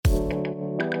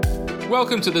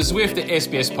Welcome to the Zwift at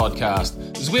SBS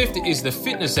podcast. Zwift is the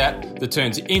fitness app that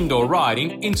turns indoor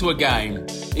riding into a game.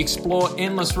 Explore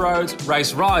endless roads,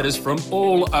 race riders from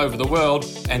all over the world,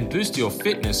 and boost your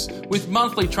fitness with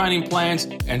monthly training plans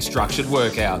and structured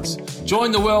workouts.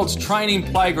 Join the world's training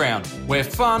playground, where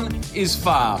fun is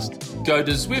fast. Go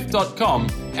to Zwift.com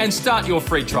and start your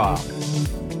free trial.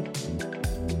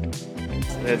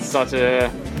 It's such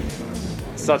a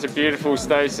beautiful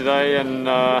stage today, and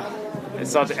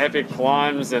it's such epic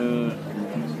climbs, and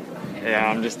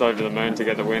yeah, I'm just over the moon to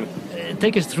get the win.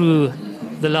 Take us through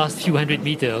the last few hundred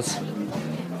meters.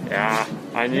 Yeah,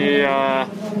 I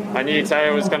knew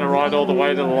Teo was going to ride all the way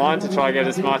to the line to try and get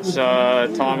as much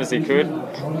time as he could,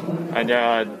 and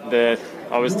yeah,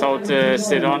 I was told to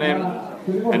sit on him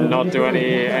and not do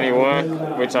any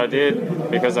work, which I did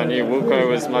because I knew Wilco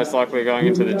was most likely going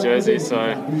into the jersey. So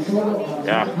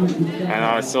yeah, and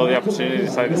I saw the opportunity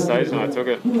to take the stage and I took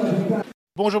it.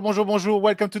 Bonjour.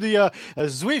 Welcome to the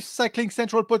Zwift Cycling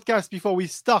Central podcast. Before we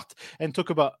start and talk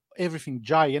about everything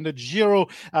Jai and the Giro,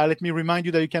 let me remind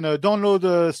you that you can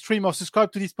download, stream or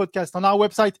subscribe to this podcast on our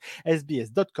website,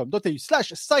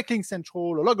 sbs.com.au/cycling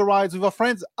central. Log a rides with our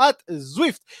friends at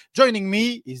Zwift. Joining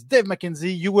me is Dave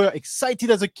McKenzie. You were excited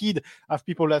as a kid, as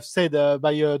people have said,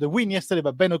 by the win yesterday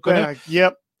by Ben O'Connor.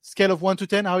 Yep. Scale of 1 to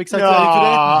 10, how excited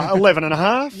are you today? 11 and a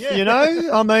half, Yeah. You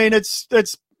know? I mean, it's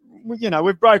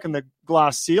we've broken the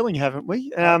glass ceiling, haven't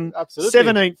we? Absolutely.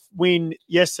 17th win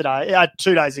yesterday,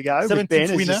 2 days ago, with Ben,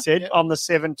 as winner, you said, on the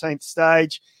 17th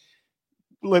stage.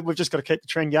 We've just got to keep the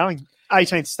trend going.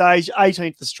 18th stage,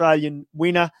 18th Australian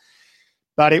winner,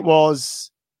 but it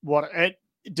was what it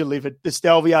delivered. The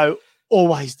Stelvio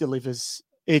always delivers.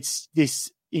 It's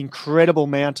this incredible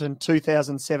mountain,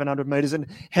 2,700 metres. And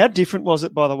how different was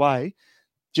it, by the way,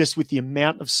 just with the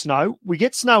amount of snow? We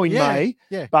get snow in May,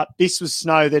 but this was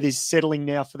snow that is settling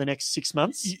now for the next 6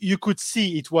 months. You could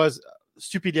see it was,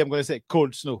 stupidly, I'm going to say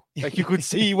cold snow. Like you could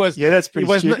see it was. Yeah, that's pretty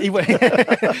stupid.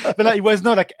 But like, it was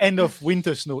not like end of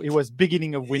winter snow. It was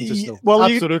beginning of winter snow. Well,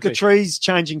 absolutely. The trees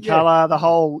changing colour, the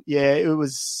whole, it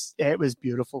was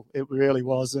beautiful. It really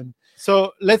was. And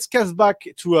so let's cast back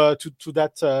to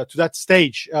that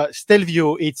stage.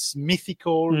 Stelvio, it's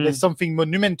mythical. There's something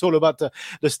monumental about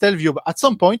the Stelvio. But at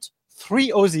some point, 3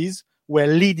 Aussies were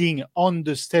leading on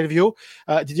the Stelvio.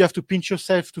 Did you have to pinch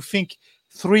yourself to think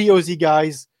 3 Aussie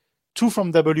guys, 2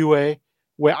 from WA,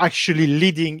 were actually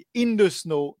leading in the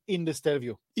snow in the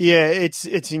Stelvio? Yeah,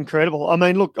 it's incredible. I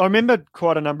mean, look, I remember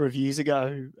quite a number of years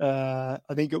ago, I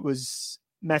think it was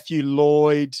Matthew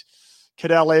Lloyd,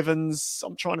 Cadel Evans,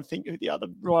 I'm trying to think who the other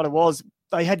rider was.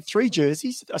 They had 3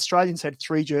 jerseys. Australians had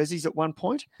 3 jerseys at one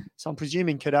point. So I'm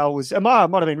presuming Cadel was, it might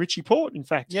have been Richie Port, in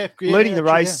fact, leading the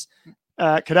race.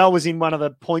 Yeah. Cadel was in one of the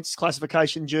points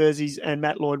classification jerseys and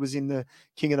Matt Lloyd was in the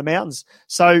King of the Mountains.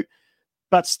 So,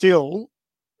 but still,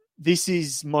 this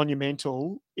is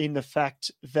monumental in the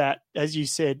fact that, as you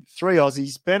said, 3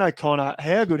 Aussies. Ben O'Connor,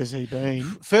 how good has he been?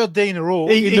 3rd day in a row.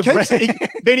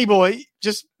 Benny boy,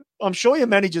 just, I'm sure your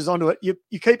manager's onto it.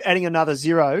 You keep adding another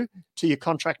 0 to your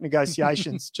contract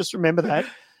negotiations. Just remember that.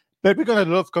 But we're going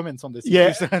to love comments on this.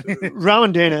 Yeah,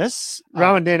 Rowan Dennis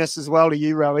as well to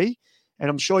you, Rowie, and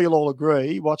I'm sure you'll all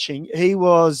agree watching. He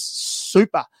was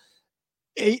super.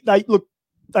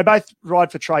 They both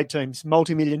ride for trade teams,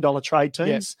 multi-million-dollar trade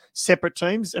teams, separate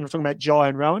teams, and I'm talking about Jai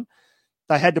and Rowan.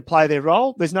 They had to play their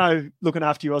role. There's no looking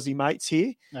after your Aussie mates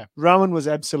here. No. Rowan was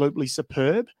absolutely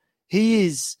superb. He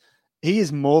is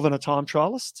more than a time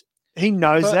trialist. He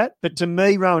knows that. But to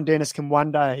me, Rowan Dennis can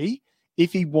one day,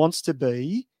 if he wants to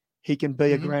be, he can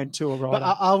be a Grand Tour rider.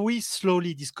 But are we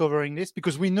slowly discovering this?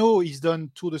 Because we know he's done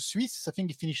Tour de Suisse. I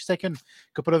think he finished second a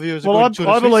couple of years ago. Well,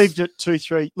 I believed it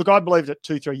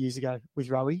 2-3 years ago with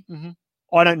Rowie. Mm-hmm.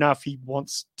 I don't know if he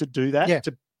wants to do that,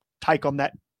 to take on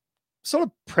that sort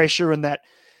of pressure, and that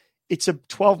it's a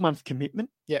 12-month commitment.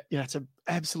 Yeah. It's an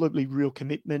absolutely real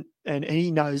commitment, and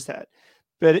he knows that.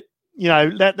 But,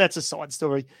 that's a side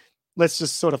story. Let's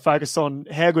just sort of focus on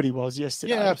how good he was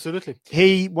yesterday. Yeah, absolutely.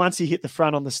 Once he hit the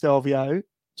front on the Stelvio,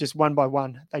 just one by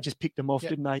one, they just picked him off,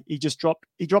 didn't they? He dropped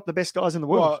the best guys in the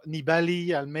world. Well,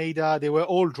 Nibali, Almeida, they were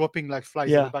all dropping like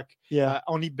flies in the back. Yeah.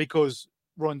 Only because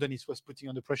Rowan Dennis was putting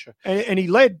under pressure. And he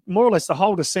led more or less the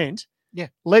whole descent. Yeah.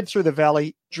 Led through the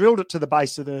valley, drilled it to the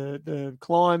base of the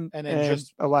climb, and then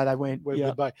just away they went.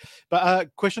 Goodbye.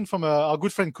 But question from our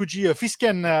good friend Kuji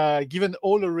Fisken, given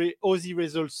all the Aussie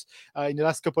results in the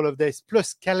last couple of days,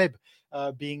 plus Caleb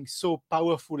being so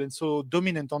powerful and so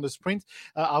dominant on the sprint,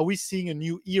 are we seeing a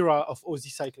new era of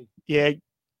Aussie cycling? Yeah.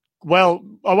 Well,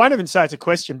 I won't even say it's a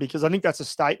question because I think that's a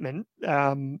statement.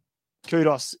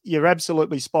 Kudos. You're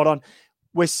absolutely spot on.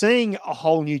 we're seeing a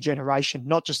whole new generation,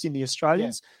 not just in the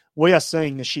Australians. We are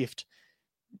seeing the shift.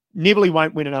 Nibali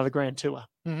won't win another Grand Tour,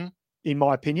 in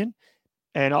my opinion.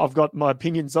 And I've got my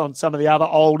opinions on some of the other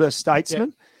older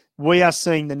statesmen. We are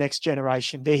seeing the next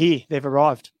generation. They're here. They've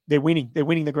arrived. They're winning. They're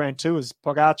winning the Grand Tours.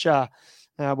 Pogacar.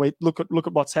 We look at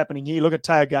what's happening here. Look at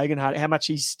Tao Geoghegan, how much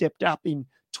he's stepped up in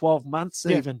 12 months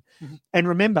even. And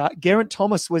remember, Geraint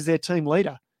Thomas was their team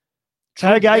leader.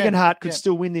 Tao Geoghegan could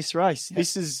still win this race.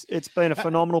 It's been a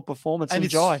phenomenal performance. And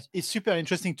Enjoy. It's super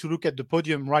interesting to look at the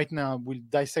podium right now. We'll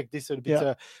dissect this a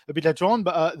bit later on.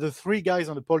 But the three guys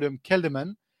on the podium,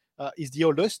 Kelderman is the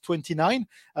oldest, 29.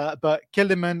 But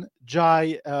Kelderman,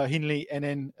 Jai, Hindley, and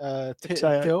then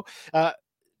Theo,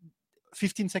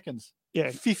 15 seconds. Yeah,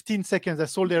 15 seconds.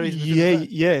 That's all there is.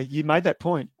 You made that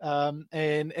point.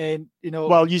 And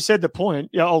well, you said the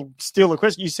point. Yeah, I'll steal the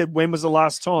question. You said when was the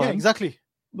last time? Yeah, exactly.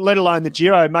 Let alone the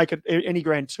Giro, make it any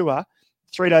Grand Tour.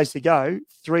 3 days to go.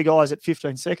 3 guys at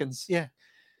 15 seconds. Yeah.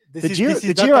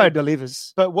 The Giro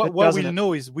delivers. But what we'll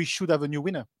know is we should have a new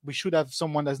winner. We should have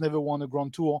someone that's never won a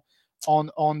Grand Tour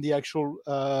on the actual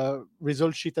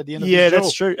result sheet at the end of the Giro. Yeah,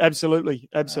 that's true. Absolutely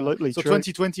So true.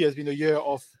 2020 has been a year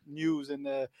of news and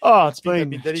it's been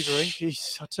delivering.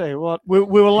 Geez, I tell you what, we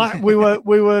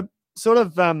were sort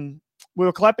of we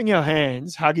were clapping our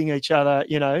hands, hugging each other,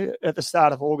 at the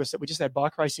start of August that we just had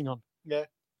bike racing on. Yeah.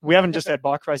 We haven't just had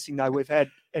bike racing, though. We've had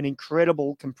an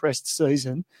incredible compressed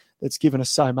season that's given us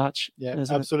so much. Yeah,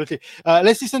 absolutely.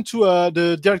 Let's listen to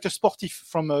the director sportif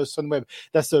from Sunweb.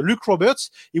 That's Luke Roberts.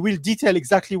 He will detail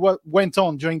exactly what went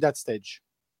on during that stage.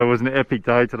 It was an epic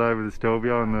day today with the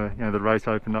Stelvio, and the race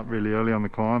opened up really early on the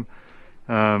climb.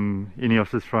 Ineos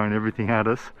has thrown everything at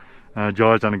us.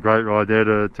 Jai's done a great ride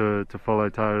there to follow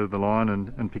Tao to the line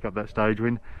and pick up that stage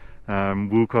win.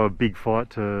 Wilco, a big fight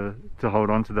to hold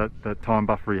on to that time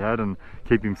buffer he had and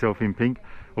keep himself in pink,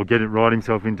 or ride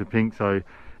himself into pink. So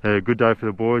a good day for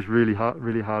the boys. Really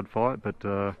hard fight, but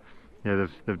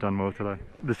they've done well today.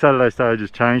 The Saturday stage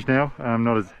has changed now.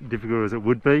 Not as difficult as it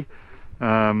would be.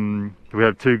 We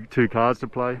have two cars to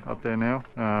play up there now.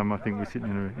 I think we're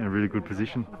sitting in a really good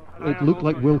position. It looked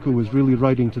like Wilco was really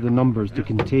riding to the numbers to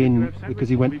contain, because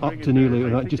he went up to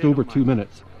nearly just over 2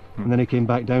 minutes. And then he came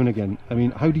back down again. I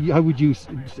mean, how would you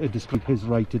describe his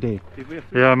ride today?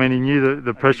 Yeah, I mean, he knew that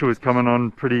the pressure was coming on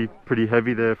pretty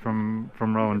heavy there from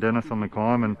Rowan Dennis on the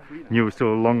climb, and knew it was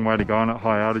still a long way to go on at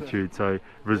high altitude, so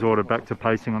resorted back to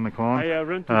pacing on the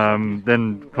climb.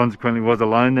 Then consequently was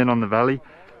alone then on the valley,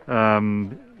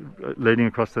 leading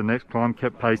across the next climb,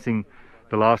 kept pacing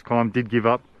the last climb, did give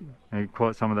up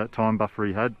quite some of that time buffer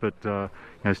he had, but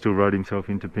still rode himself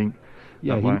into pink.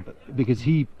 Yeah, because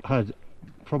he had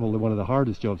probably one of the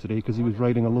hardest jobs today, because he was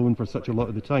riding alone for such a lot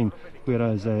of the time,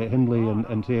 whereas Hindley and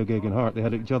Tao Geoghegan Hart, they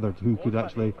had each other who could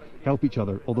actually help each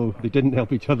other, although they didn't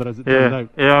help each other as it turned out.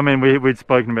 Yeah, I mean, we'd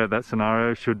spoken about that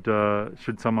scenario.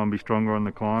 Should someone be stronger on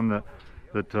the climb,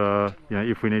 that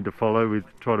if we need to follow, we'd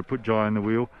try to put Jai in the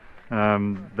wheel.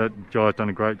 That Jai's done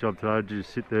a great job today to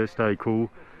just sit there, stay cool.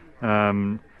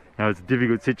 It's a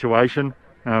difficult situation.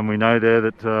 We know there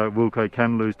that Wilco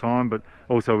can lose time, but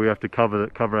also we have to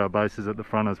cover our bases at the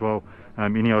front as well.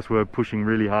 Ineos were pushing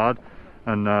really hard,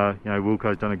 and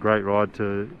Wilco's done a great ride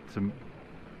to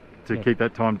keep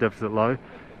that time deficit low,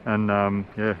 and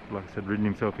like I said, ridden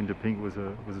himself into pink was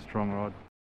a strong ride.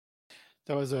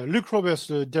 That was Luke Roberts,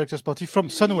 the director sportif from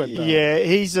Sunweb. Yeah,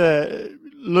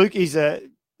 Luke is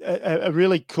a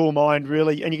really cool mind,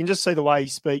 really, and you can just see the way he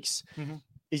speaks. Mm-hmm.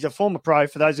 He's a former pro,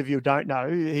 for those of you who don't know.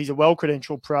 He's a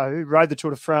well-credentialed pro, rode the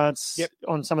Tour de France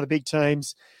on some of the big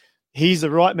teams. He's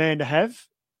the right man to have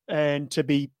and to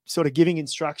be sort of giving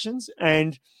instructions.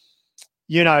 And,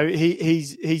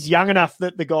 he's young enough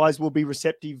that the guys will be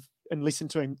receptive and listen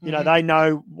to him. Mm-hmm. They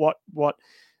know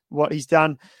what he's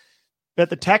done. But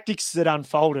the tactics that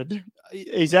unfolded,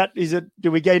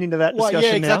 do we get into that discussion now?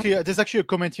 Yeah, exactly. There's actually a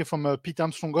comment here from Pete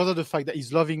Armstrong, other the fact that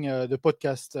he's loving the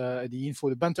podcast, the info,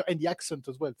 the banter, and the accent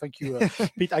as well. Thank you,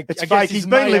 Pete. I guess he's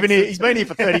been living here. He's been here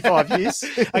for 35 years.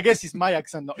 I guess it's my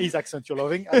accent, not his accent you're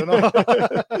loving. I don't know.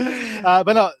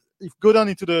 But no, go down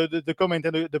into the comment,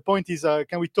 and the point is,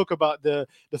 can we talk about the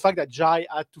fact that Jai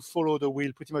had to follow the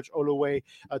wheel pretty much all the way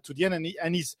to the end,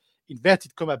 and his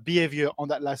inverted comma behavior on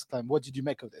that last climb? What did you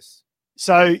make of this?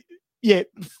 So,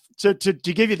 to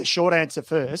give you the short answer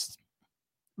first,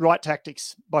 right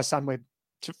tactics by Sunweb.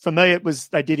 For me, it was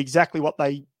they did exactly what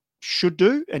they should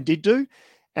do and did do,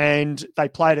 and they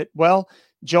played it well.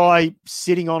 Jai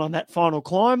sitting on that final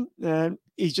climb,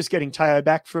 he's just getting Tao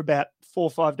back for about 4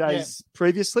 or 5 days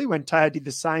previously when Tao did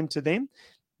the same to them.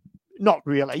 not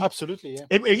really. Absolutely,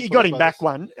 yeah. He got him back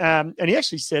one, and he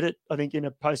actually said it, I think, in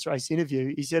a post-race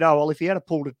interview. He said, "Oh, well, if he had a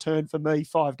pulled a turn for me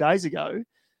 5 days ago,"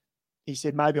 he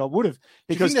said, "maybe I would have." Do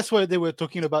you Because think that's what they were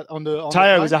talking about on the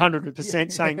Teo was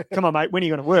 100% saying, "Come on, mate, when are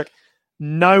you going to work?"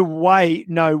 No way,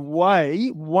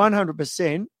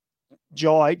 100%.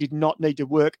 Jai did not need to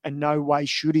work, and no way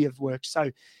should he have worked.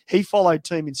 So he followed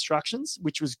team instructions,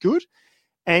 which was good.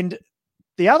 And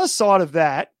the other side of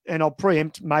that, and I'll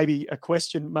preempt maybe a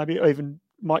question, maybe even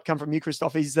might come from you,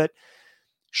 Christoph, is that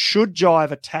should Jai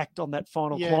have attacked on that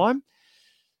final climb?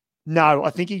 No, I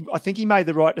think he made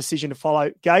the right decision to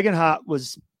follow. Geoghegan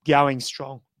was going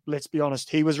strong. Let's be honest.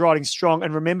 He was riding strong.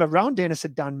 And remember, Rowan Dennis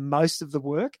had done most of the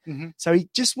work. Mm-hmm. So he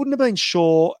just wouldn't have been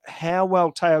sure how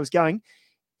well Teo was going.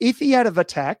 If he had have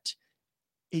attacked,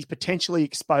 he's potentially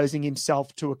exposing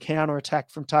himself to a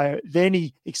counter-attack from Teo. Then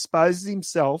he exposes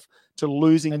himself to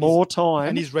losing more time.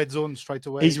 And his red zone straight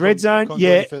away. His red zone,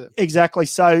 yeah, exactly.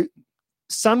 So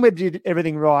Sunweb did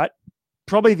everything right.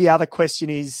 Probably the other question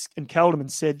is, and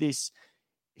Kelderman said this,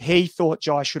 he thought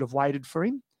Jai should have waited for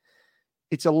him.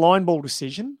 It's a line ball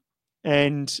decision,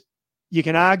 and you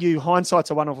can argue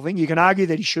hindsight's a wonderful thing. You can argue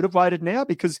that he should have waited now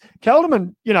because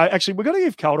Kelderman, actually, we've got to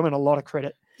give Kelderman a lot of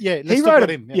credit. Yeah, let's talk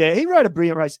about him. Yeah, he rode a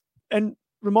brilliant race. And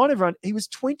remind everyone, he was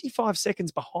 25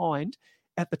 seconds behind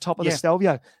at the top of the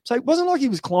Stelvio. So it wasn't like he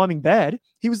was climbing bad.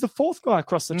 He was the 4th guy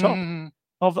across the top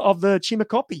of the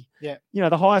Chimacopi. Yeah.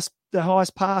 The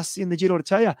highest pass in the Giro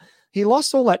d'Italia. He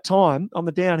lost all that time on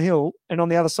the downhill, and on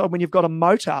the other side, when you've got a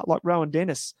motor like Rowan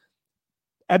Dennis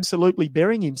absolutely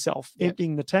burying himself,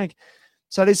 emptying the tank.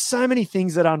 So there's so many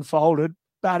things that unfolded.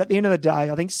 But at the end of the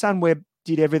day, I think Sunweb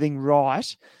did everything right.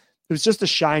 It was just a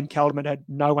shame Kelderman had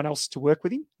no one else to work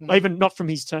with him, even not from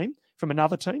his team, from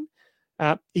another team.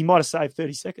 He might have saved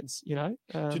 30 seconds, Do you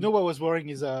know what was worrying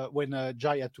is when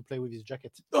Jai had to play with his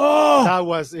jacket. Oh! That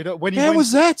was, when he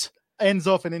was that? Ends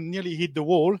off and then nearly hit the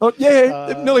wall. Oh,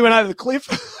 yeah, it nearly went over the cliff.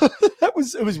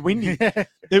 It was windy.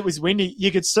 It was windy.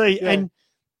 You could see. Yeah. And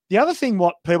the other thing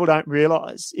what people don't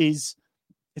realise is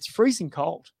it's freezing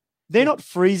cold. They're not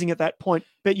freezing at that point,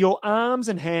 but your arms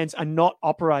and hands are not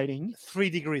operating. 3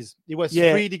 degrees. It was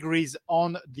 3 degrees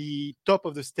on the top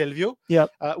of the Stelvio. Yeah.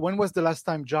 When was the last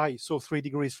time Jai saw 3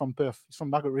 degrees from Perth? It's from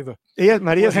Margaret River. Yeah,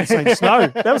 mate, he hasn't seen snow.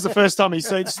 That was the first time he's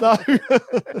seen snow.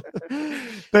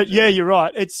 But yeah, you're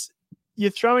right. You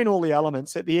throw in all the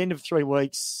elements at the end of 3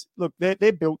 weeks. Look,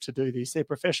 they're built to do this. They're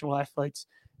professional athletes.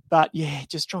 But yeah,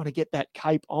 just trying to get that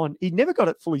cape on. He never got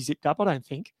it fully zipped up, I don't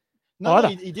think. No,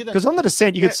 he didn't. Because on the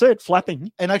descent, you could see it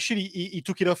flapping. And actually, he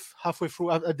took it off halfway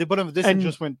through. At the bottom of the descent, and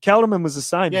just went. Kelderman was the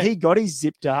same. Yeah. He got his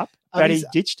zipped up, but he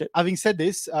ditched it. Having said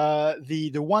this,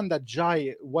 the one that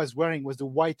Jai was wearing was the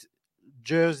white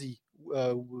jersey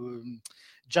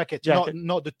jacket.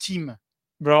 Not the team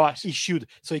issued.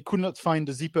 So he could not find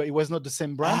the zipper. It was not the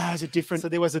same brand. It's a different. So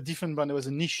there was a different brand. There was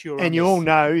an issue. And you all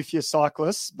know, if you're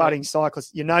cyclists, budding cyclists,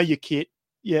 you know your kit.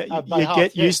 Yeah, you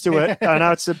get used to it. I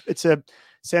know it's a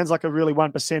sounds like a really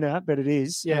 1%er, but it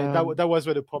is. Yeah, that was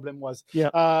where the problem was.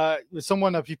 Yeah.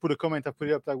 Someone if you put a comment, I put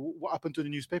it up like, what happened to the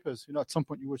newspapers? At some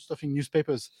point you were stuffing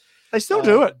newspapers. They still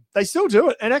do it. They still do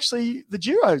it. And actually, the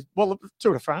Giro, the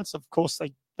Tour de France, of course,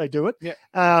 they do it. Yeah.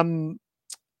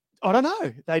 I don't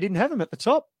know. They didn't have them at the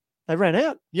top. They ran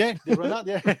out. Yeah, they ran out.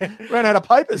 Yeah, ran out of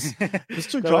papers. It was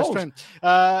too cold.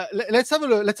 Let's have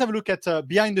a look at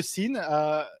behind the scene.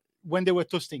 When they were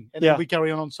toasting, and then we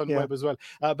carry on Sunweb as well.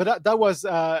 But that was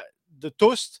the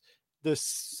toast, the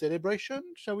celebration,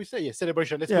 shall we say? Yeah,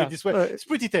 celebration. Let's put it this way. It's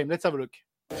pretty tame. Let's have a look.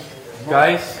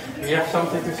 Guys, we have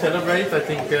something to celebrate. I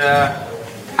think we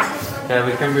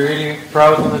can be really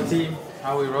proud on the team,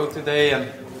 how we rode today,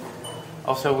 and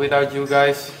also without you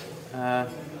guys,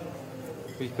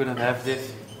 we couldn't have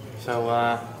this.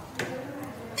 So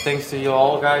thanks to you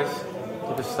all guys,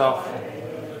 to the staff,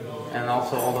 and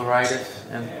also all the riders,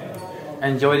 and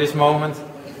enjoy this moment.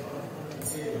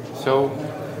 So,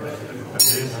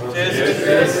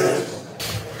 cheers.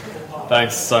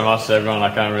 Thanks so much to everyone.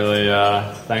 I can't really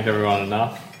thank everyone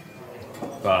enough.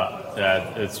 But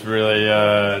yeah, it's really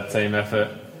a team effort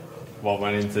what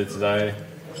went into today,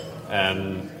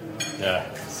 and yeah,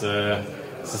 it's a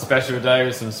special day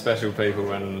with some special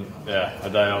people, and yeah, a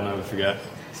day I'll never forget.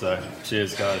 So,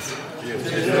 cheers, guys.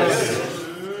 Cheers.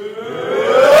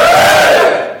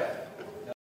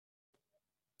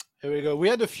 Here we go. We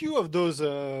had a few of those.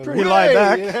 Pretty laid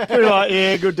back. Pretty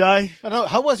yeah, good day. I know.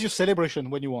 How was your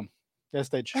celebration when you won that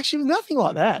stage? Actually, nothing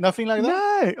like that. Nothing like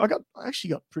that? No. I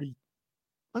actually got pretty.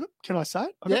 Can I say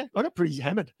it? I got pretty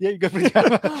hammered. Yeah, you got pretty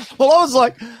hammered. Well, I was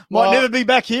like, might never be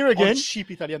back here again. Cheap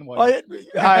Italian wine.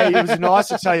 Hey, it was nice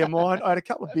to tell you mine. I had a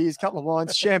couple of beers, couple of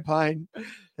wines, champagne.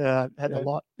 had a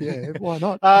lot. Yeah, why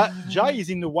not? Jai is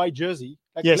in the white jersey.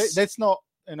 Like, Yes. let's not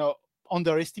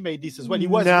underestimate this as well. He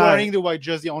was No. wearing the white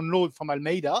jersey on loan from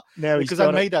Almeida Now he's because got it.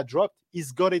 Almeida dropped.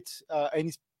 He's got it, and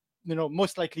he's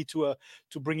most likely to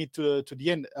bring it to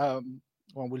the end.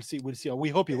 Well, we'll see. We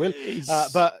hope he will.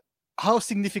 But how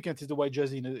significant is the white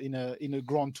jersey in a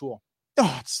Grand Tour?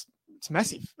 Oh, it's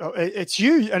massive. It's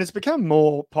huge, and it's become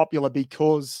more popular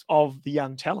because of the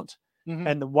young talent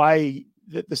and the way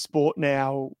that the sport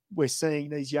now, we're seeing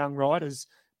these young riders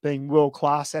being world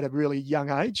class at a really young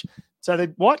age. So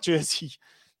the white jersey,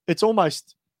 it's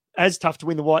almost as tough to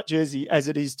win the white jersey as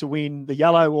it is to win the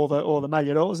yellow or the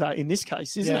Maglia Rosa in this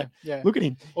case, isn't it? Yeah. Look at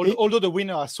him. Although the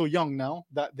winners are so young now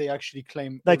that they actually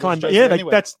claim. They all those claim, jerseys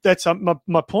anyway. that's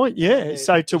my point. Yeah. Yeah,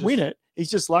 So to just- win it, he's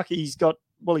just lucky he's got,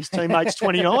 his teammate's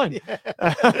 29.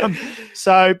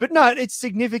 Yeah. But no, it's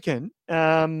significant.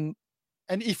 And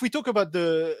if we talk about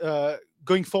the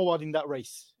going forward in that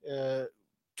race,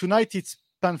 tonight it's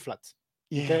pan flat.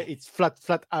 Yeah. Okay? It's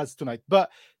flat as tonight.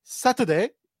 But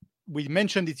Saturday, we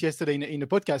mentioned it yesterday in the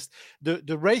podcast,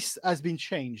 the race has been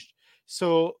changed.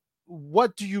 So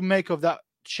what do you make of that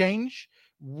change?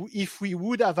 If we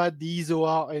would have had the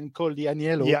Izoar and Col di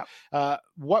Agnello,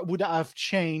 what would have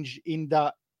changed in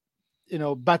that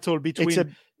battle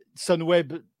between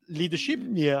Sunweb leadership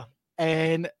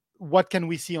and what can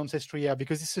we see on Sestriere?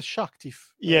 Because it's a shock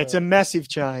if it's a massive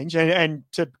change. And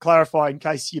to clarify, in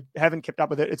case you haven't kept up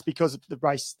with it, it's because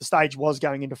the stage was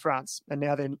going into France, and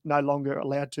now they're no longer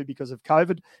allowed to because of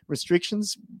COVID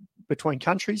restrictions between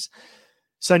countries.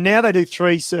 So now they do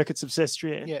 3 circuits of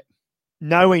Sestriere. Yeah.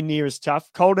 Nowhere near as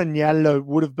tough. Col di Agnello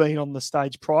would have been on the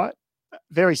stage prior,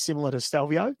 very similar to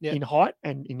Stelvio in height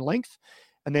and in length.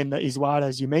 And then the Izoard,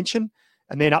 as you mentioned,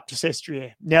 and then up to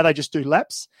Sestriere. Now they just do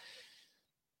laps.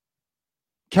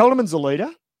 Kelderman's the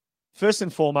leader. First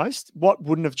and foremost, what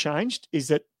wouldn't have changed is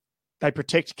that they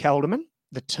protect Kelderman,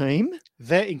 the team.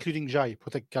 They're including Jai,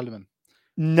 protect Kelderman.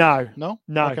 No.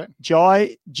 Okay.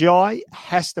 Jai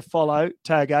has to follow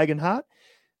Tao Gegenhardt.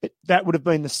 That would have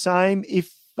been the same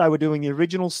if they were doing the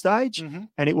original stage, and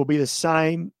it will be the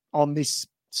same on this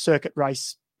circuit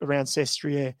race around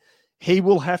Sestriere. He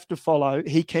will have to follow.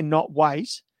 He cannot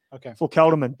wait for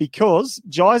Kelderman because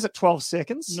Jai's at 12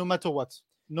 seconds. No matter what.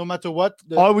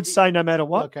 I would say no matter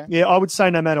what. Okay. Yeah, I would say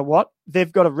no matter what. They've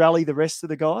got to rally the rest of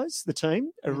the guys, the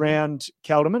team, around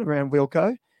Kelderman, around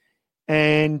Wilco.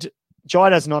 And Jai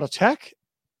does not attack.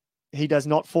 He does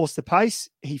not force the pace.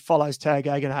 He follows Tao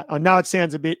Gegenhardt. I know it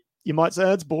sounds you might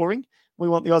say, it's boring. We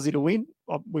want the Aussie to win.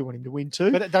 We want him to win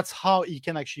too. But that's how he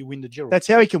can actually win the Giro. That's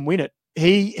how he can win it.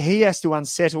 He has to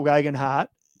unsettle Gegenhardt.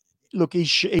 Look,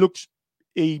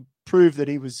 he proved that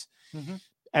he was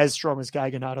as strong as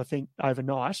Gegenhardt, I think,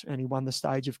 overnight, and he won the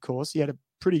stage, of course. He had a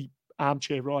pretty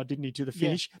armchair ride, didn't he, to the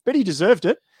finish? Yeah. But he deserved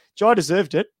it. Jai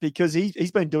deserved it because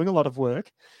he's been doing a lot of work.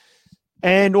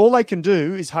 And all they can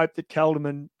do is hope that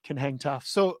Kelderman can hang tough.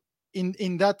 So in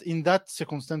that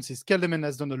circumstances, Kelderman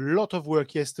has done a lot of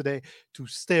work yesterday to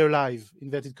stay alive,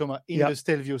 inverted comma, in the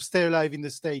Stelvio, stay alive in the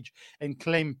stage and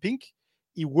claim pink.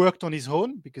 He worked on his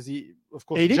own because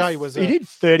Jai was... He did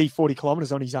 30, 40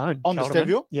 kilometres on his own. On Kelderman. the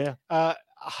Stelvio? Yeah.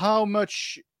 How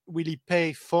much will he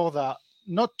pay for that?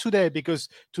 Not today, because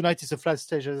tonight is a flat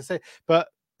stage, as I say, but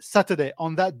Saturday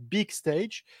on that big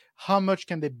stage, how much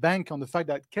can they bank on the fact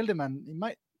that Kelderman, he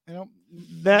might,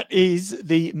 That is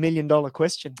the $1 million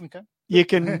question. Okay. We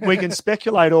can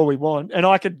speculate all we want, and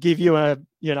I could give you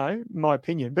my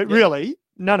opinion, but really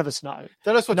none of us know.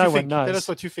 Tell us what no you one think. knows. Tell us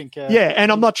what you think.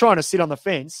 And I'm not trying to sit on the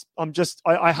fence. I'm just,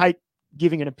 I hate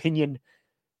giving an opinion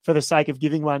for the sake of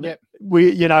giving one. Yep.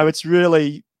 It's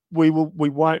really, we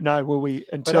won't know, will we,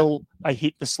 until I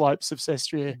hit the slopes of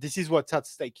Sestriere. This is what's at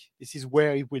stake. This is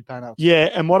where it will pan out. Yeah,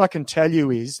 and what I can tell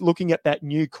you is, looking at that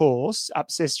new course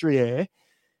up Sestriere,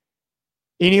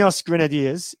 Ineos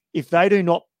Grenadiers, if they do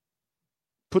not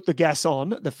put the gas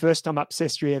on the first time up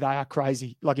Sestriere, they are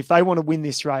crazy. Like, if they want to win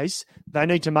this race, they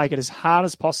need to make it as hard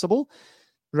as possible.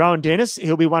 Rowan Dennis,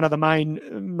 he'll be one of the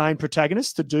main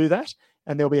protagonists to do that.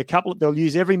 And there'll be they'll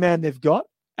use every man they've got,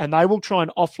 and they will try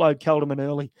and offload Kelderman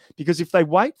early. Because if they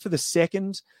wait for the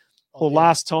second or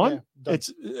last time,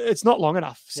 it's not long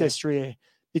enough, Sestriere.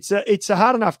 It's a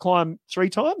hard enough climb 3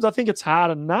 times. I think it's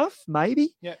hard enough,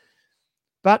 maybe. Yeah.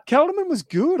 But Kelderman was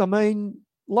good. I mean,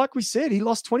 like we said, he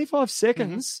lost 25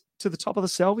 seconds to the top of the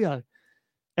Stelvio.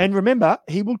 And remember,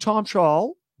 he will time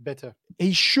trial better.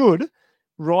 He should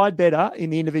ride better in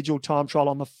the individual time trial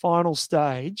on the final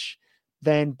stage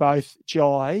than both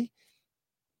Jai,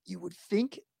 you would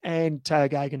think, and Tao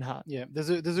Gegenhardt. Yeah, there's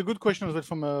a good question as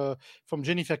well from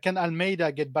Jennifer. Can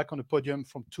Almeida get back on the podium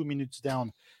from 2 minutes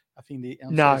down? I think the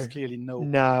answer No. is clearly no.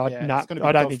 No, Yeah, no, it's gonna be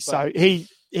I don't tough, think but- so.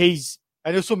 He's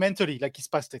And also mentally, like he's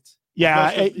past it.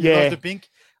 yeah, He lost yeah. the pink.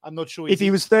 I'm not sure If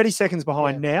he was 30 seconds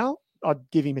behind Yeah. now, I'd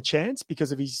give him a chance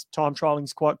because of his time trialing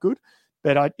is quite good.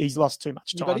 But he's lost too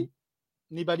much time.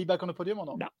 Nibali back on the podium or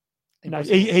not? No. No,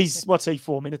 Impossible. he's what's he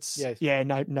 4 minutes? Yes. Yeah,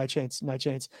 no chance.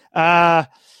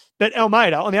 But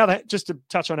Almeida, on the other hand, just to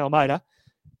touch on Almeida,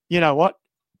 you know what?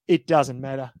 It doesn't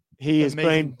matter. He has been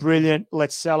Amazing. brilliant.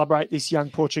 Let's celebrate this young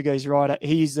Portuguese rider.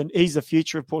 He's the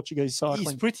future of Portuguese He's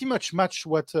cycling. pretty much matched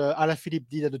what Alaphilippe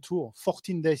did at the Tour.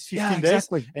 14 days, 15 Yeah, days,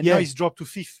 exactly. and Yeah. now he's dropped to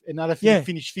fifth, and Alaphilippe Yeah.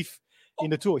 finished fifth in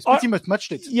the Tour. He's I- pretty much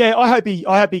matched it. Yeah, I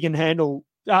hope he can handle.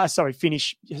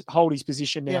 Hold his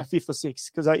position now, Yeah. fifth or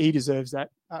sixth, because he deserves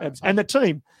that. Uh, And the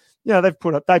team,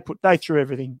 they threw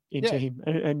everything into Yeah. him,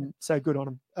 and so good on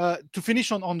him. To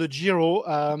finish on the Giro,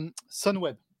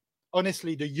 Sunweb.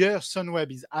 Honestly, the year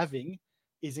Sunweb is having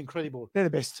is incredible. They're the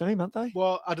best team, aren't they?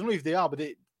 Well, I don't know if they are, but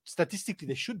statistically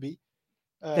they should be.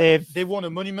 They've- They won a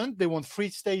monument. They won 3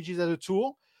 stages at the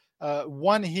Tour.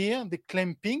 One here, they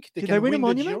claim pink. Did can they win a the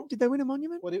monument? Giro. Did they win a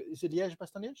monument? What is it? Liège,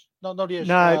 Bastogne Liège? No, not Liège.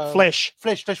 No, Flesh.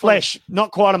 Flesh.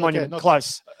 Not quite a Okay, monument. not-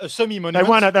 Close. A semi They monument.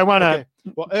 won it. They won Okay.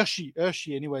 a Well, Hershey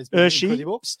anyway. It's been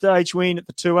incredible. Hershey stage win at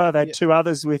the Tour. They had Yeah. 2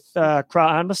 others with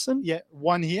Kra Anderson. Yeah,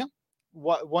 one here.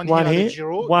 One One here at here, the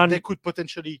Giro. one- They could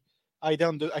potentially eye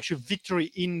down the actual victory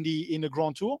in the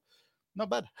Grand Tour. Not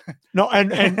bad. No,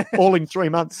 and all in 3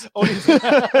 months. All in-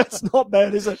 It's not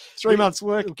bad, is it? 3 months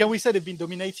work. Can we say they've been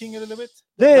dominating a little bit?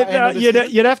 They're- The end of the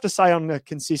season? you'd have to say on a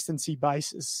consistency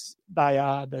basis, they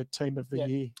are the team of the Yeah.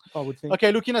 year, I would think.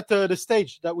 Okay, looking at the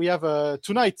stage that we have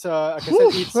tonight, like I Whew,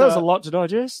 said, it's that was a lot to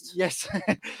digest. yes.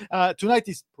 Tonight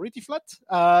is pretty flat,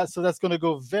 so that's going to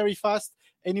go very fast.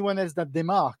 Anyone else that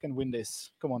Demar can win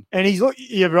this? Come on. And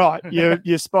you're right.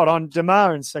 You're spot on.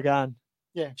 Demar and Sagan,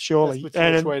 Yeah, surely. that's pretty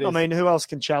much And where it I is. mean, who else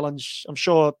can challenge? I'm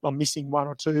sure I'm missing 1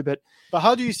 or 2, but But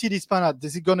how do you see this pan out?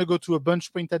 Is it going to go to a bunch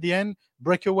sprint at the end,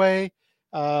 breakaway,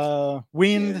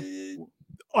 wind?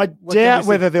 I What can we doubt see?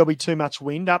 whether there'll be too much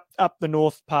wind up the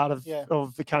north part of, Yeah.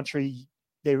 of the country.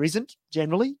 There isn't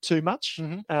generally too much.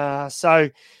 Mhm. So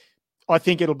I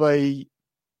think it'll be,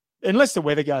 unless the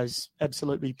weather goes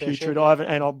absolutely Fair share, putrid.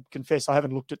 yeah. I'll confess I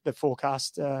haven't looked at the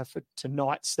forecast for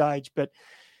tonight's stage, but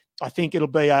I think it'll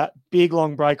be a big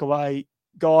long breakaway.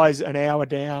 Guys, an hour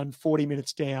down, 40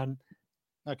 minutes down,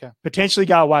 Okay. potentially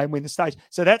go away and win the stage.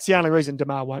 So that's the only reason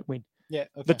Demar won't win. Yeah.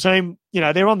 Okay. The team,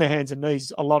 they're on their hands and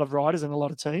knees, a lot of riders and a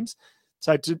lot of teams.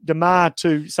 So to Demar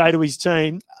to say to his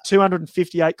team,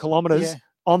 258 kilometres Yeah.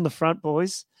 on the front,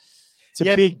 boys. It's a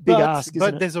Yeah, big but, ask, But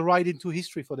isn't it? there's a ride into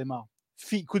history for Demar.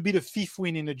 Could be the 5th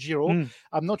win in the Giro. Mm.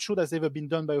 I'm not sure that's ever been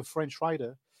done by a French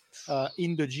rider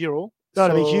in the Giro.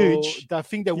 That'd be So huge. I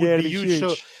think that would Yeah, be it'd be huge. So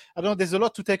huge. I don't know. There's a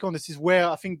lot to take on. This is where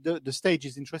I think the stage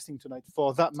is interesting tonight.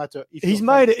 For that matter, if He's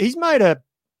you're made a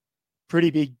pretty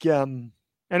big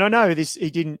and I know this I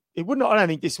don't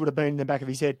think this would have been in the back of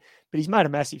his head, but he's made a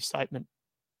massive statement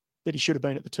that he should have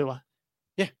been at the Tour.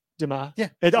 Yeah. Demar. Yeah.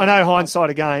 I know hindsight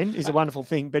again is a wonderful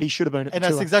thing, but he should have been at and the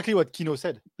that's Tour. exactly what Kino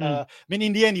said. Mm. I mean,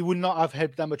 in the end, he would not have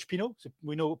helped that much Pinot. So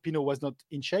we know Pinot was not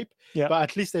in shape. Yeah. But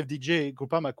at least FDJ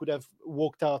Groupama could have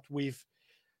walked out with,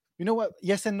 you know what?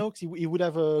 Yes and no. 'Cause he would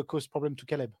have caused problem to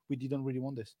Caleb. We didn't really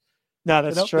want this. No,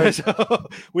 that's You know? true. So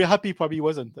we're happy. Probably he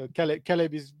wasn't.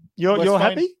 Caleb is. You're was fine.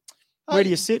 happy? Where do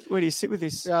you sit? Where do you sit with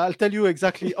this? I'll tell you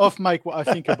exactly off mic what I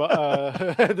think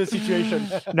about the situation.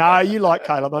 No, you like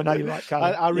Caleb. I know you like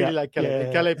Caleb. I really like Caleb.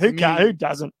 Yeah. Caleb, Who, for me- who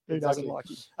doesn't? Who Exactly. doesn't like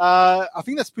him? I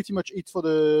think that's pretty much it for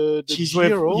the Jeez,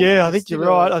 Giro. yeah, I think Still, you're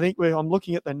right. I think I'm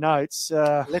looking at the notes.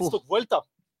 Let's talk Vuelta.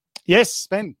 Yes,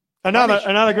 Spain.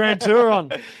 another Grand Tour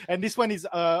on. And this one is,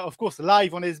 of course,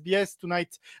 live on SBS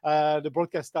tonight. The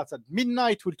broadcast starts at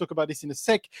midnight. We'll talk about this in a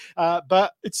sec.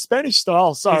 But It's Spanish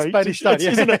style. Sorry, Spanish style,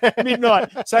 yeah. Isn't it?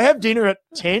 Midnight. So have dinner at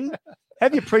 10.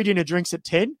 Have your pre-dinner drinks at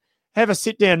 10. Have a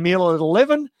sit-down meal at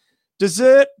 11.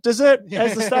 Dessert as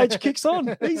the stage kicks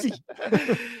on. Easy.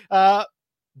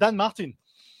 Dan Martin,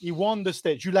 he won the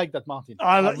stage. You like that, Martin?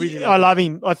 I really like love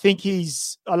him.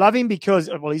 I love him because,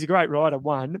 well, he's a great rider,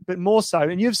 one, but more so,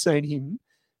 and you've seen him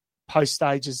post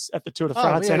stages at the Tour de Oh,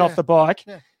 France yeah, and yeah. off the bike.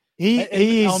 Yeah. He And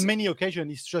is. on many occasions,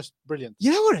 he's just brilliant.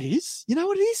 You know what it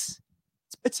is?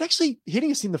 It's actually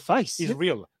hitting us in the face. He's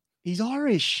real. He's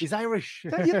Irish. He's Irish.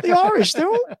 The Irish, they're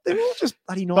all just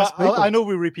bloody nice But people. I know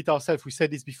we repeat ourselves. We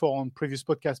said this before on previous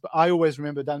podcasts, but I always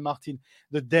remember Dan Martin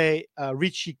the day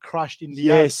Richie crashed in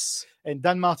the Alps. Yes. And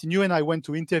Dan Martin, you and I went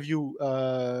to interview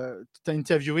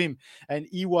him, and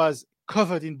he was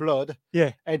covered in blood.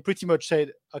 Yeah. And pretty much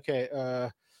said, "Okay,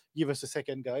 give us a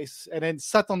second, guys, and then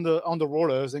sat on the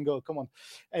rollers and go, come on,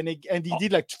 and he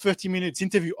did like 30 minutes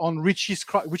interview on Richie's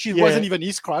crash, which wasn't even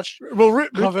his crash. Well,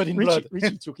 covered in blood.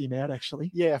 Richie took him out,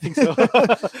 actually. Yeah, I think so.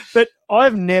 But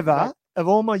I've never, of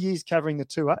all my years covering the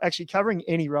tour, actually covering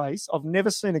any race, I've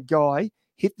never seen a guy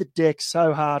hit the deck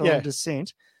so hard on a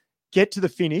descent, get to the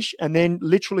finish, and then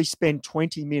literally spend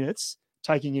 20 minutes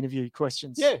taking interview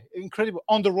questions. Yeah, incredible.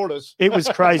 On the rollers. It was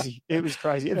crazy. It was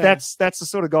crazy. Yeah. That's the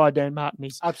sort of guy Dan Martin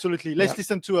is. Absolutely. Let's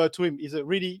listen to him. He's a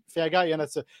really fair guy, and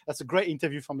that's a great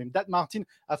interview from him. Dan Martin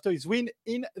after his win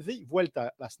in the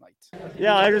Vuelta last night.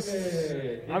 Yeah, I'm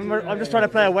just trying to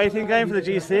play a waiting game for the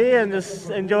GC and just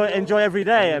enjoy every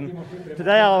day. And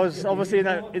today I was obviously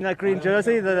in that green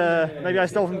jersey that maybe I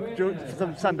stole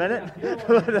from Sam Bennett.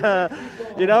 But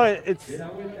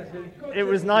it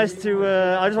was nice to.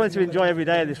 I just wanted to enjoy every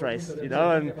day of this race,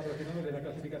 and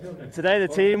today the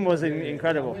team was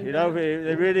incredible.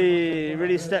 They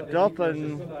really stepped up,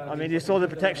 and I mean, you saw the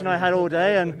protection I had all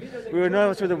day, and we were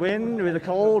nervous with the wind, with the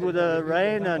cold, with the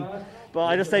rain, but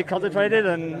I just stayed concentrated,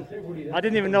 and I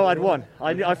didn't even know I'd won.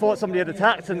 I thought somebody had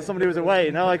attacked and somebody was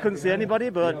away. I couldn't see anybody,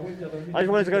 but I just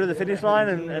wanted to go to the finish line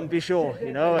and be sure.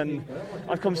 And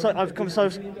I've come so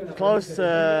close.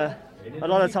 A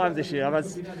lot of times this year. I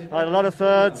had a lot of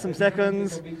thirds, some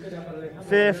seconds,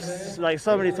 fifths, like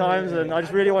so many times, and I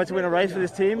just really wanted to win a race for this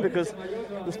team because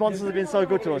the sponsors have been so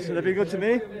good to us. They've been good to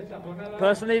me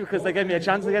personally because they gave me a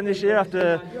chance again this year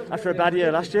after a bad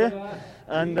year last year,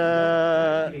 and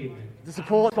the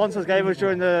support sponsors gave us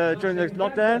during the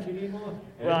lockdown.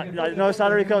 Well, no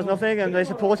salary cuts, nothing, and they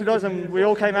supported us, and we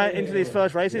all came out into these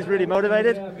first races really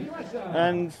motivated.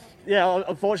 And yeah,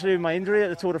 unfortunately, with my injury at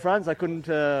the Tour de France, I couldn't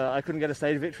get a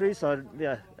stage victory. So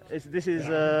yeah, this is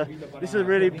a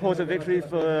really important victory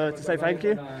to say thank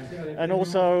you, and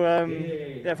also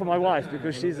for my wife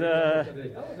because she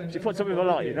puts up with a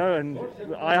lot, and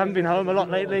I haven't been home a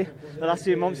lot lately. The last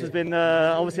few months has been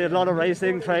obviously a lot of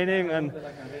racing, training, and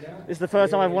it's the first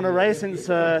time I've won a race since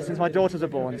my daughters were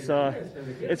born. So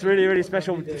it's really, really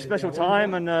special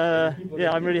time, and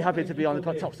I'm really happy to be on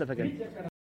the top step again.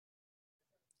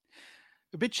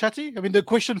 A bit chatty. I mean, the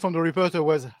question from the reporter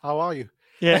was, "How are you?"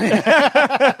 Yeah,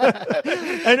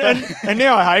 and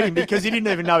now I hate him because he didn't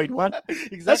even know he'd won.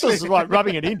 Exactly. That's just like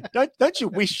rubbing it in. Don't you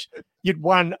wish you'd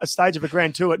won a stage of a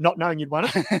Grand Tour not knowing you'd won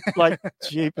it? Like,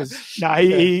 jeepers. No,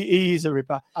 he is a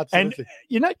ripper. Absolutely.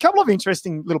 And a couple of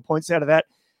interesting little points out of that.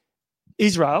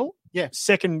 Israel,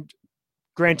 second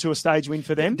Grand Tour stage win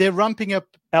for them. They're ramping up.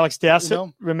 Alex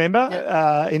Dowsett,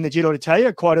 remember, in the Giro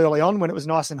d'Italia quite early on when it was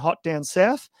nice and hot down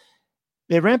south.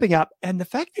 They're ramping up. And the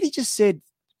fact that he just said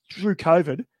through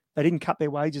COVID, they didn't cut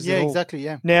their wages at all. Yeah, exactly,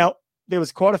 yeah. Now, there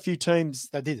was quite a few teams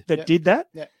that did that.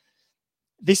 Yeah.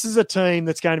 This is a team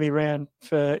that's going to be around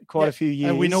for quite a few years.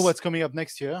 And we know what's coming up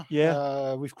next year.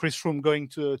 Yeah. With Chris Froome going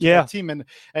to the team.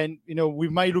 And we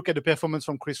might look at the performance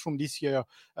from Chris Froome this year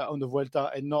on the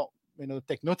Vuelta and not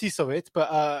take notice of it.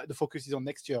 But the focus is on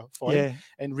next year for him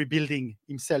and rebuilding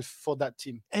himself for that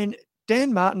team. And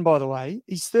Dan Martin, by the way,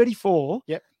 he's 34.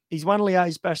 Yep. He's won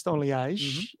Liège-Bastogne-Liège.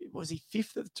 Mm-hmm. Was he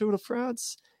fifth at the Tour de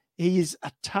France? He is a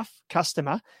tough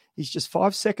customer. He's just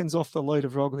 5 seconds off the lead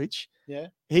of Roglic. Yeah.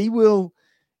 He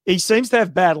seems to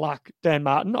have bad luck, Dan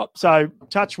Martin. So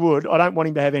touch wood. I don't want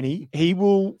him to have any. He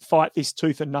will fight this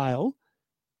tooth and nail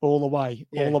all the way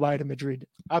to Madrid.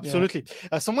 Absolutely.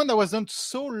 Yeah. Someone that wasn't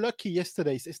so lucky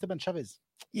yesterday is Esteban Chavez.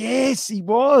 Yes, he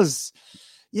was.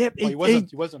 Yep, he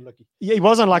wasn't lucky. Yeah, he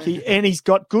was unlucky, and he's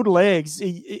got good legs.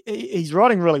 He's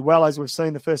riding really well, as we've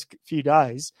seen the first few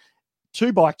days.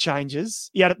 2 bike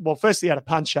changes. Firstly, he had a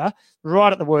puncher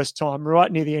right at the worst time, right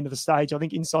near the end of the stage. I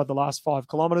think inside the last 5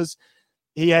 kilometres,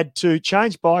 he had to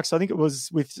change bikes. I think it was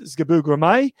with Sgabu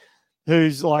Gramey,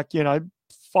 who's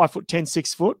 5'10",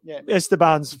 6 foot. Yeah.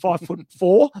 Esteban's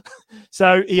 5'4".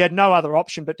 So he had no other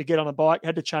option but to get on a bike,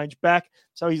 had to change back.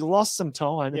 So he's lost some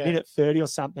time, a minute 30 or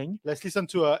something. Let's listen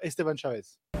to Esteban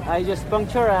Chavez. I just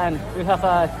punctured and we have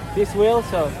this wheel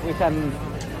so we can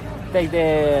take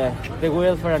the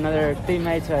wheel for another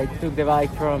teammate. So I took the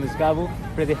bike from Sgabu,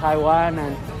 pretty high one.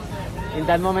 And in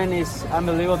that moment it's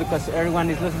unbelievable because everyone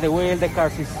is losing the wheel. The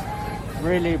car is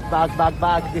really back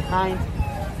behind.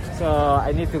 So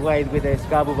I need to wait with the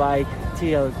Sgabu bike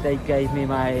till they gave me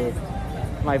my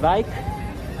bike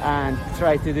and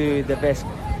try to do the best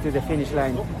to the finish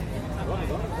line.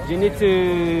 You need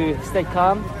to stay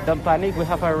calm, don't panic. We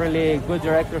have a really good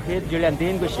director here, Julian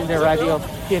Dean, which in the radio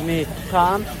keep me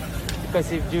calm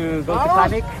because if you go to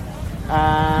panic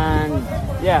and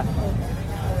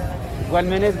 1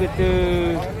 minute with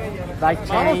 2 bike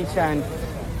change and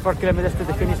 4 kilometers to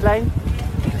the finish line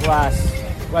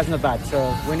was not bad.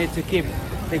 So we need to keep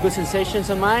the good sensations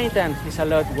on mind, and it's a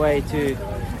lot way to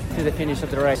the finish of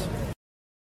the race.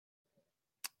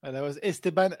 That was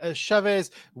Esteban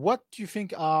Chavez. What do you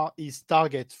think are his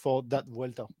targets for that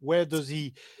Vuelta? Where does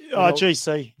he?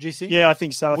 GC. GC? Yeah, I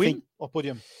think so. Win I think or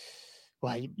podium?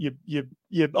 Well,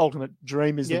 your ultimate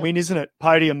dream is Yeah. the win, isn't it?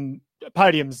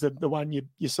 Podium's the one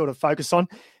you sort of focus on.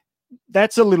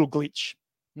 That's a little glitch.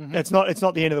 Mhm. It's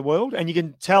not the end of the world, and you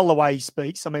can tell the way he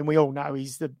speaks. I mean, we all know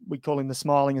we call him the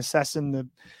smiling assassin,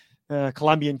 the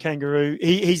Colombian kangaroo.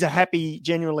 He's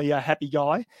genuinely a happy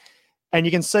guy, and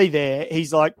you can see there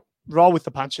he's like roll with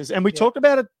the punches. And we talked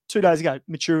about it 2 days ago,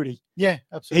 maturity. Yeah,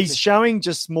 absolutely. He's showing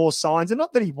just more signs, and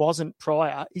not that he wasn't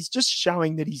prior. He's just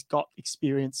showing that he's got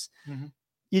experience. Mhm.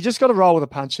 You just got to roll with the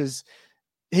punches.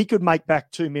 He could make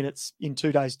back 2 minutes in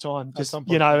 2 days' time, At some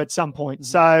point. at some point.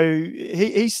 So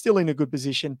he's still in a good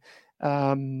position.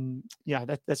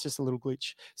 That's just a little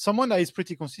glitch. Someone that is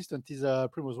pretty consistent is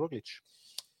Primož Roglic.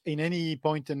 In any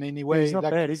point and any way, He's not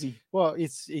bad, is he? Well,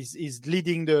 he's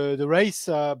leading the race,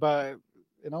 but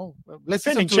let's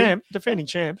Defending champ, defending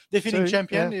too,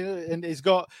 champion, yeah. and he's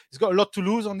got a lot to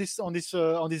lose on this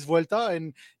Vuelta,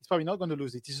 and he's probably not going to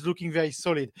lose it. He's looking very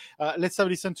solid. Let's have a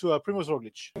listen to Primož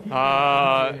Roglic.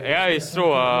 Yeah, it's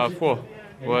true.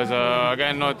 It was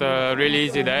again not a really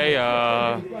easy day.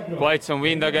 Quite some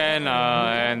wind again,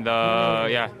 and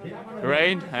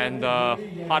rain and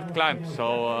hard climb.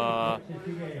 So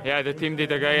the team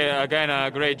did again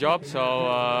a great job.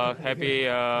 So happy.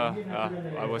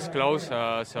 I was close.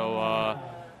 So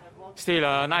still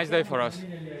a nice day for us.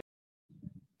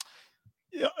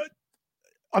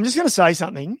 I'm just going to say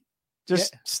something.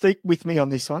 Just stick with me on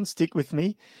this one. Stick with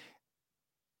me.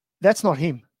 That's not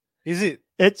him. Is it?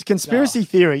 It's conspiracy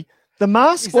theory. The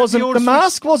mask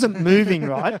wasn't moving,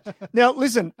 right? Now,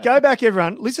 listen, go back,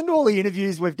 everyone. Listen to all the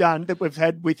interviews we've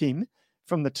had with him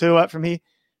from the tour, from here.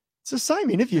 It's the same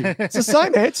interview. It's the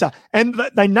same answer. And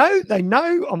they know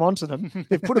I'm onto them.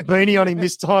 They've put a beanie on him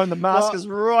this time. The mask is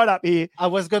right up here. I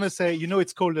was going to say,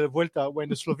 it's called a Vuelta when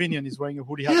the Slovenian is wearing a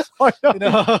hoodie hat. I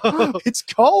know. It's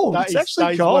cold. It's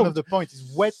actually cold. One of the points.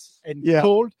 It's wet and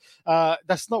cold.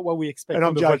 That's not what we expect. And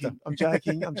I'm Vuelta.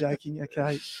 joking. I'm joking.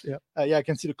 Okay. Yeah. I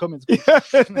can see the comments.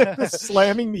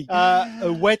 Slamming me.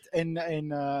 Wet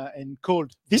and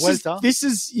cold. This Vuelta.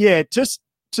 is just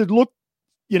to look,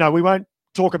 we won't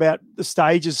talk about the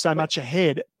stages so much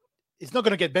ahead. It's not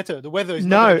going to get better. The weather is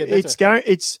not going to get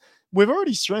better. We've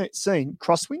already seen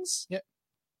crosswinds,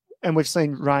 and we've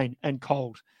seen rain and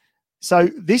cold. So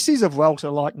this is a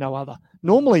Vuelta like no other.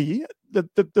 Normally, the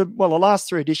last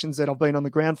 3 editions that I've been on the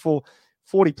ground for,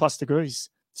 40 plus degrees,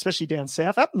 especially down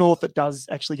south. Up north, it does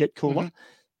actually get cooler,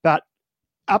 but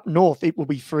up north it will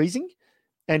be freezing.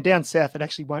 And down south, it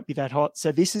actually won't be that hot.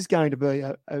 So this is going to be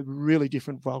a really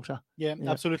different Vuelta. Yeah,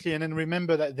 absolutely. And then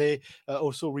remember that they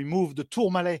also removed the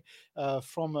Tourmalet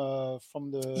from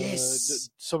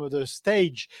some of the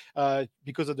stage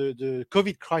because of the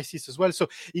COVID crisis as well. So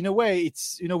in a way,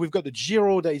 it's we've got the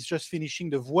Giro that is just finishing,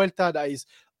 the Vuelta that is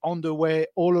on the way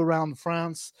all around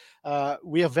France.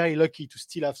 We are very lucky to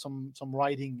still have some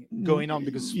riding going on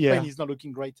because Spain is not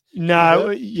looking great.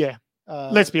 No,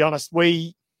 let's be honest.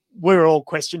 We're all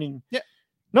questioning,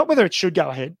 not whether it should go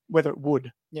ahead, whether it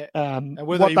would. Yeah.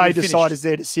 What they decide is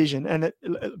their decision, and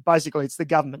basically it's the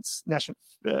national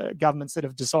governments that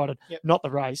have decided, not the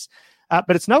race.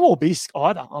 But it's no Orbisk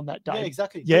either on that day. Yeah,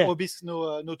 exactly. Yeah. No Orbisk,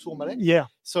 no Tourmalet. Yeah.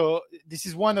 So this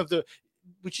is one of the,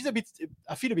 which is a bit.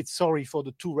 I feel a bit sorry for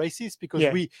the 2 races because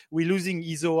we're losing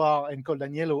Izoard and Col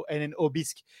d'Agnello and then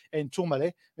Orbisk and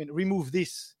Tourmalet. I mean, remove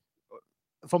this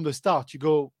from the start. You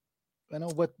go.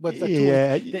 What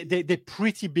that they're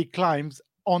pretty big climbs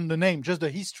on the name, just the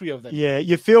history of them. Yeah,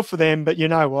 you feel for them, but you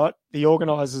know what? The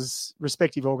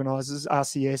respective organisers,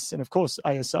 RCS and of course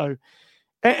ASO,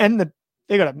 and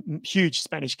they've got a huge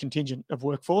Spanish contingent of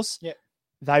workforce. Yeah.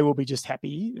 They will be just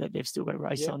happy that they've still got a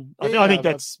race on. I think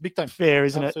that's big time. Fair,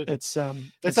 isn't Absolutely. it? It's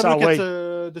let's have a look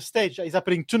at the stage that is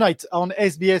happening tonight on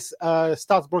SBS.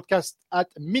 Starts broadcast at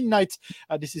midnight.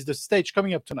 This is the stage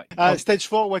coming up tonight. Stage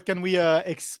 4. What can we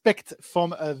expect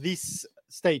from this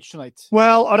stage tonight?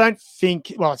 Well, I don't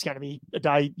think. Well, it's going to be a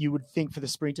day you would think for the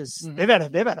sprinters.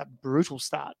 Mm-hmm. They've had a brutal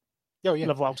start. Oh, yeah.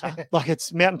 The Vuelta. Like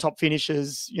it's mountaintop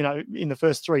finishes, in the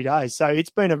first 3 days. So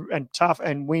it's been a tough,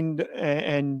 and wind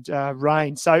and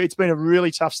rain. So it's been a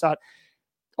really tough start.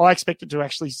 I expect it to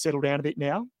actually settle down a bit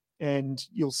now, and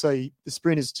you'll see the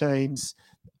sprinters teams.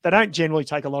 They don't generally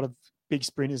take a lot of big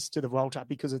sprinters to the Vuelta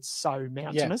because it's so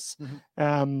mountainous. Yeah.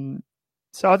 Mm-hmm.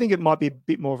 So I think it might be a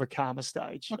bit more of a calmer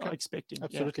stage. Okay. I'm expecting.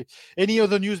 Absolutely. Any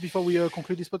other news before we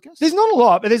conclude this podcast? There's not a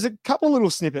lot, but there's a couple of little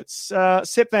snippets.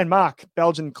 Sepp van Mark,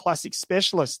 Belgian classic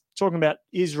specialist, talking about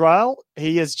Israel.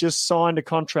 He has just signed a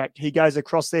contract. He goes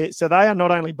across there. So they are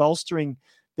not only bolstering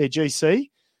their GC,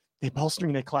 they're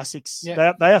bolstering their classics.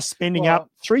 Yeah. They are spending up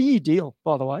 3-year deal,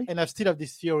 by the way. And I still have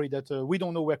this theory that we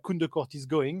don't know where Koen de Kort is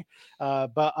going,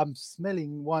 but I'm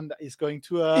smelling one that is going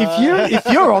to.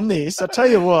 If you're on this, I tell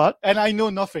you what. And I know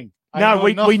nothing.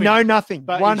 We know nothing.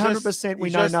 100%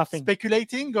 we know nothing.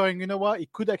 Speculating, going, you know what?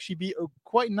 It could actually be a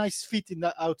quite nice fit in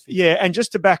that outfit. Yeah, and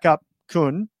just to back up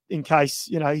Koen, in case,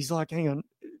 he's like, hang on.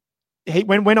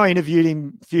 When I interviewed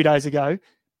him a few days ago,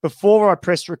 before I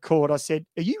pressed record, I said,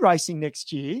 are you racing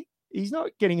next year? He's not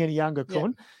getting any younger,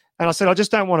 Koen. Yeah. And I said, I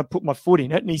just don't want to put my foot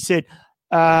in it. And he said,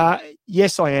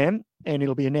 yes, I am. And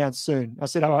it'll be announced soon. I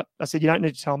said, all right. I said, you don't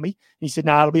need to tell me. And he said,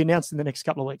 no, it'll be announced in the next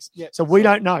couple of weeks. Yeah, so we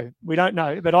don't know. We don't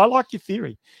know. But I like your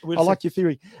theory. Like your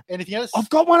theory. Anything else? I've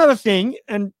got one other thing.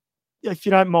 And if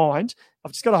you don't mind,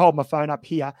 I've just got to hold my phone up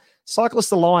here.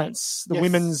 Cyclist Alliance, the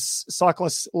Women's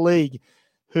Cyclist League,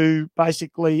 who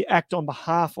basically act on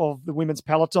behalf of the women's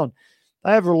peloton.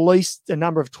 They have released a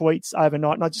number of tweets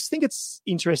overnight, and I just think it's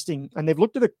interesting. And they've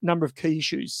looked at a number of key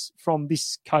issues from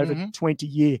this COVID-20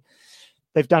 year.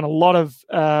 They've done a lot of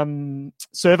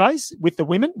surveys with the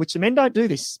women, which the men don't do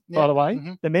this, by the way.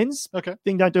 The men's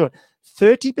thing don't do it.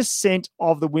 30%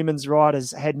 of the women's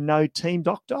riders had no team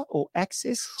doctor or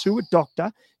access to a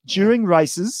doctor during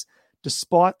races,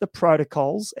 despite the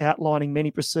protocols outlining many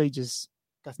procedures.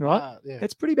 That's right.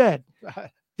 That's pretty bad.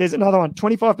 There's another one.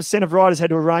 25% of riders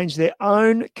had to arrange their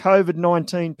own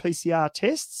COVID-19 PCR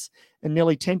tests, and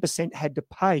nearly 10% had to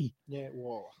pay. Yeah,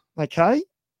 whoa. Okay.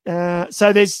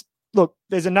 So there's a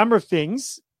number of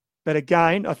things, but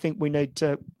again, I think we're going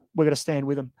to stand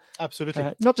with them.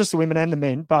 Absolutely. Not just the women and the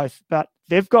men, both, but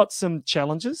they've got some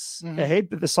challenges ahead.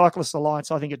 But the Cyclist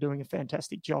Alliance, I think, are doing a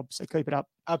fantastic job. So keep it up.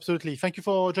 Absolutely. Thank you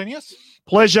for joining us.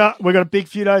 Pleasure. We've got a big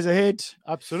few days ahead.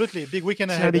 Absolutely. Big weekend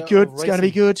It's ahead. going to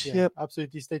be good. Yeah, yep.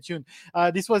 Absolutely. Stay tuned.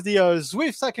 This was the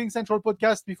Zwift Cycling Central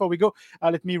podcast. Before we go,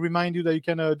 let me remind you that you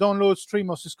can download, stream,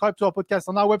 or subscribe to our podcast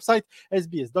on our website,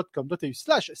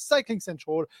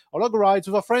 sbs.com.au/cycling-central, or log rides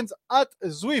with our friends at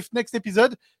Zwift. Next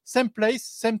episode, same place,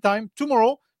 same time,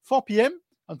 tomorrow, 4 p.m.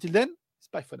 Until then, it's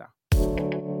bye for now.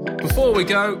 Before we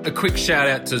go, a quick shout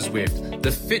out to Zwift,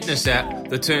 the fitness app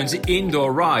that turns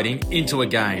indoor riding into a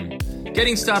game.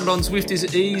 Getting started on Zwift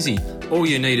is easy. All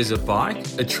you need is a bike,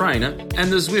 a trainer,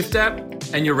 and the Zwift app,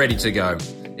 and you're ready to go.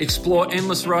 Explore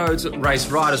endless roads, race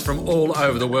riders from all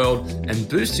over the world, and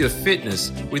boost your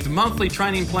fitness with monthly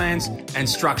training plans and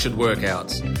structured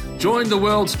workouts. Join the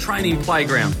world's training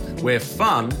playground, where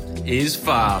fun is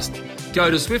fast.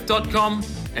 Go to Zwift.com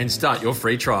and start your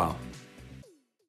free trial.